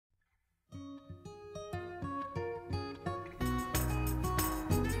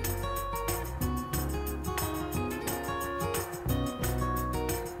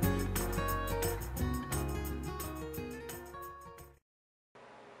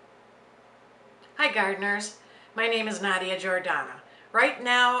Hi gardeners, my name is Nadia Jordana. Right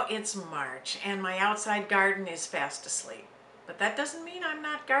now it's March and my outside garden is fast asleep. But that doesn't mean I'm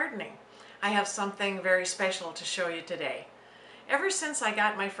not gardening. I have something very special to show you today. Ever since I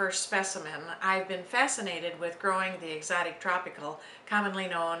got my first specimen, I've been fascinated with growing the exotic tropical, commonly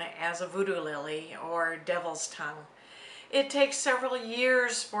known as a voodoo lily or devil's tongue. It takes several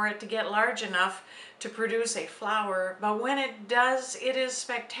years for it to get large enough to produce a flower, but when it does, it is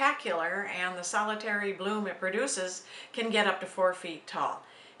spectacular, and the solitary bloom it produces can get up to 4 feet tall.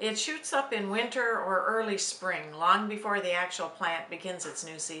 It shoots up in winter or early spring, long before the actual plant begins its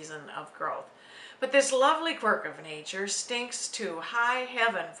new season of growth. But this lovely quirk of nature stinks to high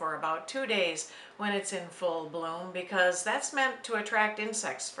heaven for about 2 days when it's in full bloom, because that's meant to attract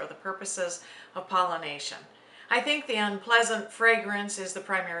insects for the purposes of pollination. I think the unpleasant fragrance is the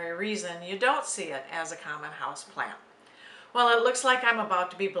primary reason you don't see it as a common house plant. Well, it looks like I'm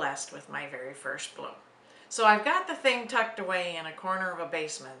about to be blessed with my very first bloom. So I've got the thing tucked away in a corner of a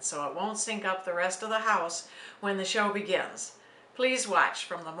basement so it won't stink up the rest of the house when the show begins. Please watch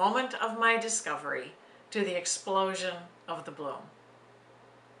from the moment of my discovery to the explosion of the bloom.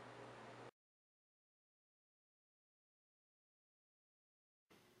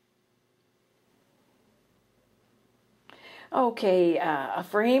 Okay, a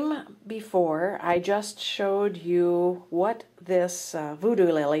frame before I just showed you what this voodoo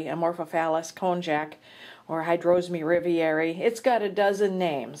lily, Amorphophallus konjac, or Hydrosmi rivieri, it's got a dozen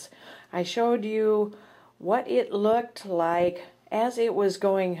names. I showed you what it looked like as it was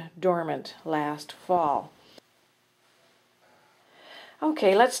going dormant last fall.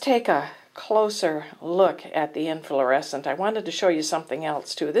 Okay, let's take a closer look at the inflorescent. I wanted to show you something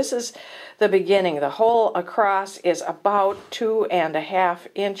else too. This is the beginning. The hole across is about 2.5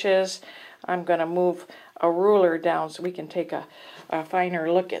 inches. I'm going to move a ruler down so we can take a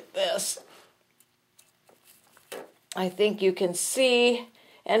finer look at this. I think you can see,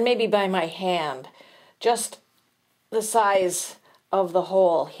 and maybe by my hand, just the size of the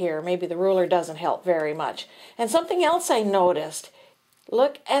hole here. Maybe the ruler doesn't help very much. And something else I noticed,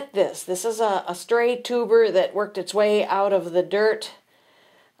 look at this. This is a stray tuber that worked its way out of the dirt.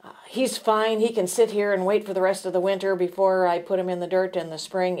 He's fine. He can sit here and wait for the rest of the winter before I put him in the dirt in the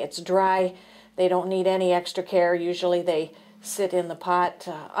spring. It's dry. They don't need any extra care. Usually they sit in the pot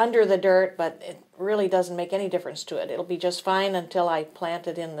under the dirt, but it really doesn't make any difference to it. It'll be just fine until I plant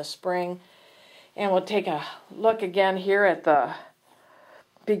it in the spring. And we'll take a look again here at the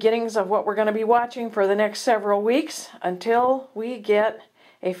beginnings of what we're going to be watching for the next several weeks until we get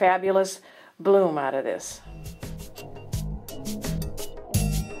a fabulous bloom out of this.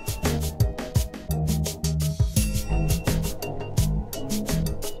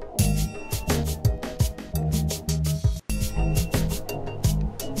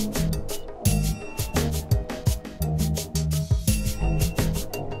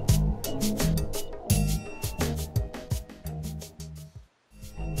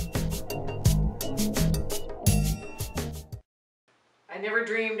 I never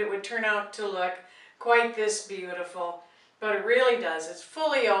dreamed it would turn out to look quite this beautiful, but it really does. It's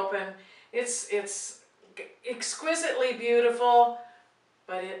fully open. It's exquisitely beautiful,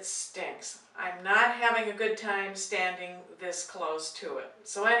 but it stinks. I'm not having a good time standing this close to it.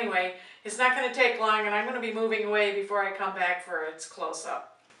 So anyway, it's not going to take long, and I'm going to be moving away before I come back for its close-up.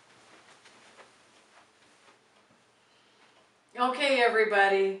 Okay,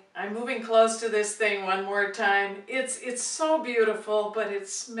 everybody, I'm moving close to this thing one more time. It's so beautiful, but it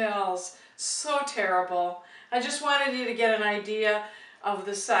smells so terrible. I just wanted you to get an idea of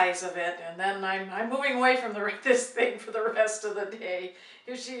the size of it, and then I'm moving away from this thing for the rest of the day.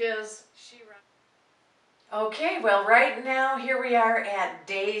 Here she is. Okay, well, right now here we are at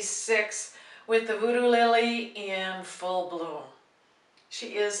day 6 with the voodoo lily in full bloom.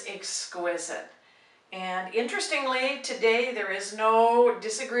 She is exquisite. And interestingly, today there is no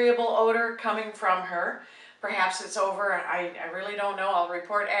disagreeable odor coming from her. Perhaps it's over, I really don't know, I'll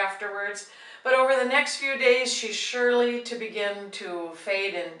report afterwards. But over the next few days, she's surely to begin to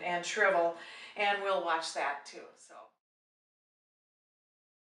fade and shrivel, and we'll watch that too. So.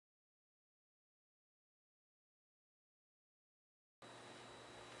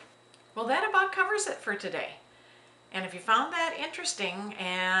 Well, that about covers it for today. And if you found that interesting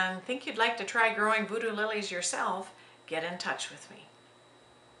and think you'd like to try growing voodoo lilies yourself, get in touch with me.